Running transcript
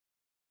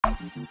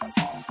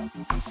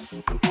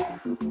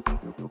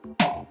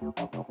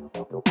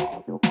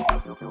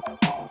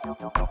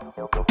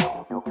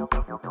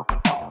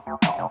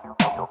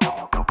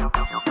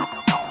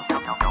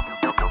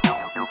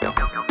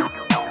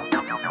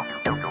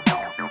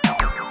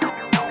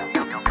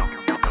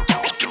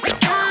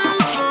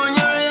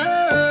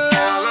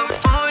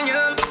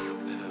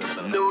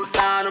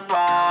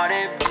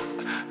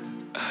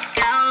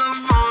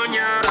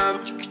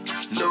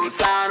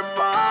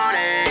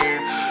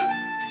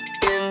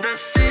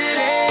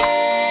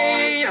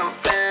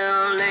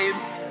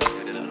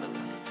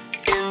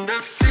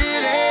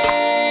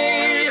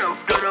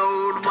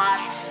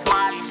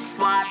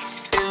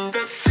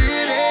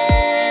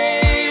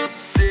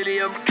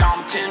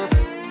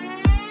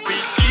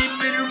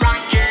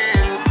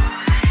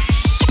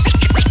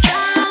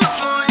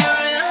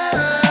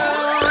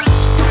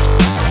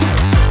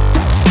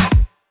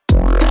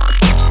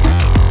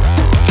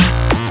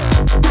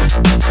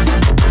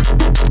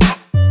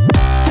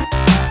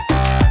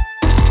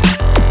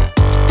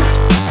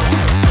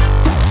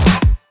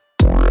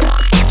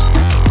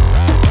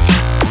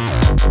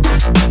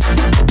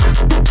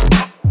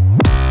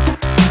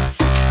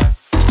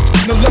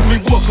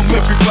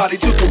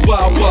To the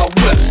wild, wild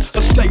west,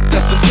 a state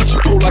that's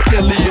untouchable like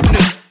Elliot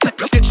Ness.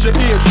 Hit your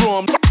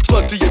eardrum,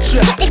 plug to your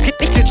chest.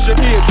 Hit your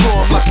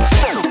eardrum like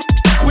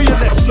we in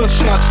that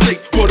sunshine state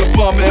where the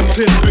bomb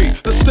M10 be.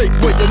 The state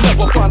where you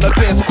never find a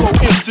dance floor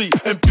empty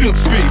and pimp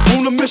speed.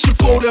 On a mission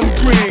for them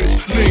greens.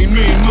 Lean,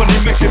 mean, money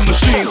making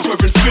machines,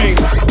 serving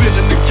fiends. Been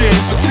in the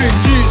game for 10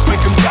 years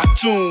making rap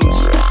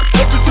tunes.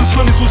 Ever since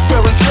Honeys was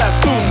wearing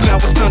Sassoon. Now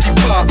it's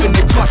 95 and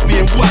they clock me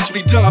and watch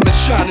me diamond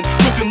shining,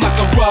 looking like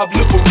a Rob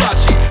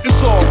Liberace.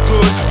 It's all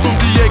good, from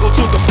Diego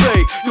to the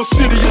Bay. Your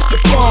city is the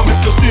bomb if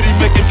your city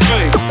making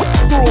pay.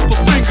 Throw up a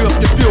finger if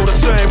you feel the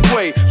same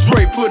way.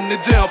 Dre putting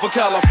it down for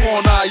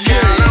California,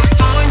 yeah.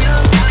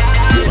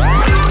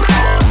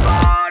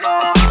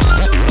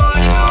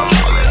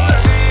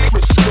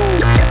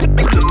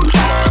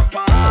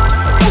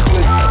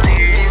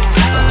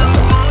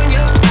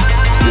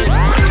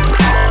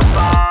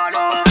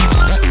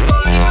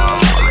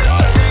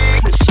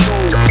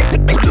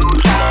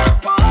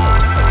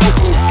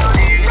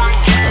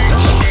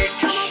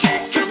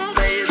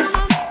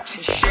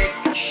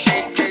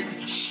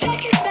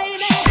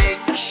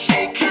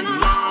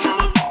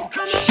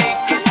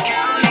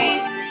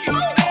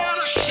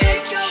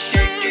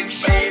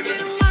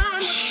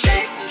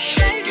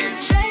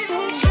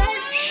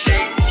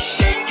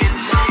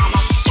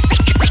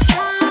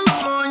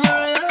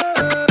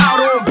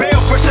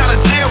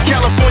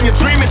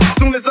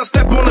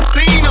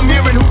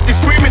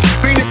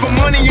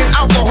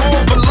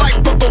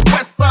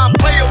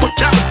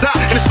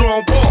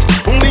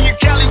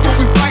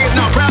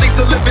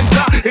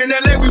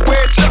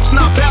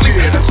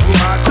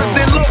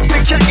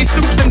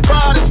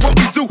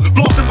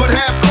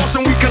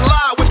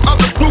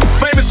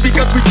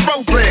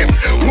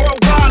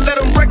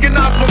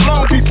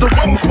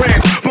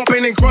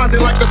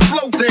 Like a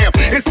slow jam.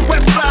 It's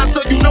West Side,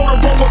 so you know the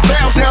road will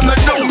bow down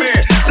to no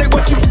man. Say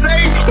what you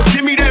say, but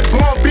give me that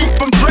bomb beat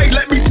from Dre.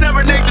 Let me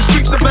serenade the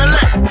streets of LA.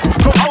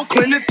 From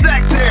Oakland to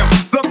Sacktown,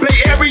 the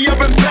Bay Area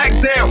and back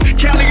down.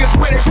 Cali is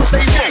where they put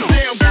their neck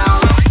down.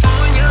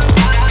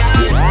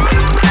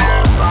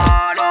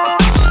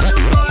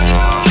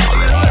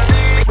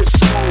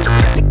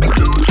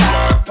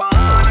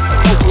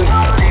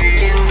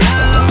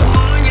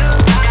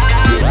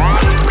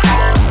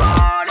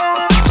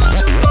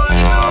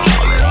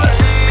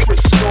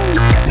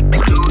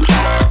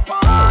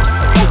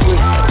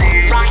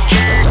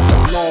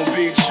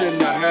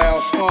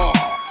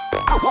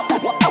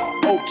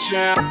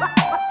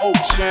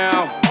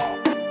 Oaktown,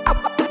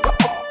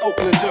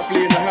 Oakland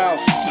definitely in the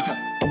house.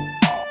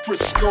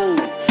 Frisco,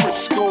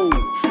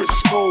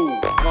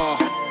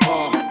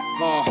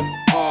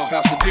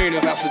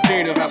 Pasadena,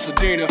 Pasadena,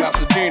 Pasadena,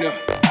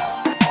 Pasadena.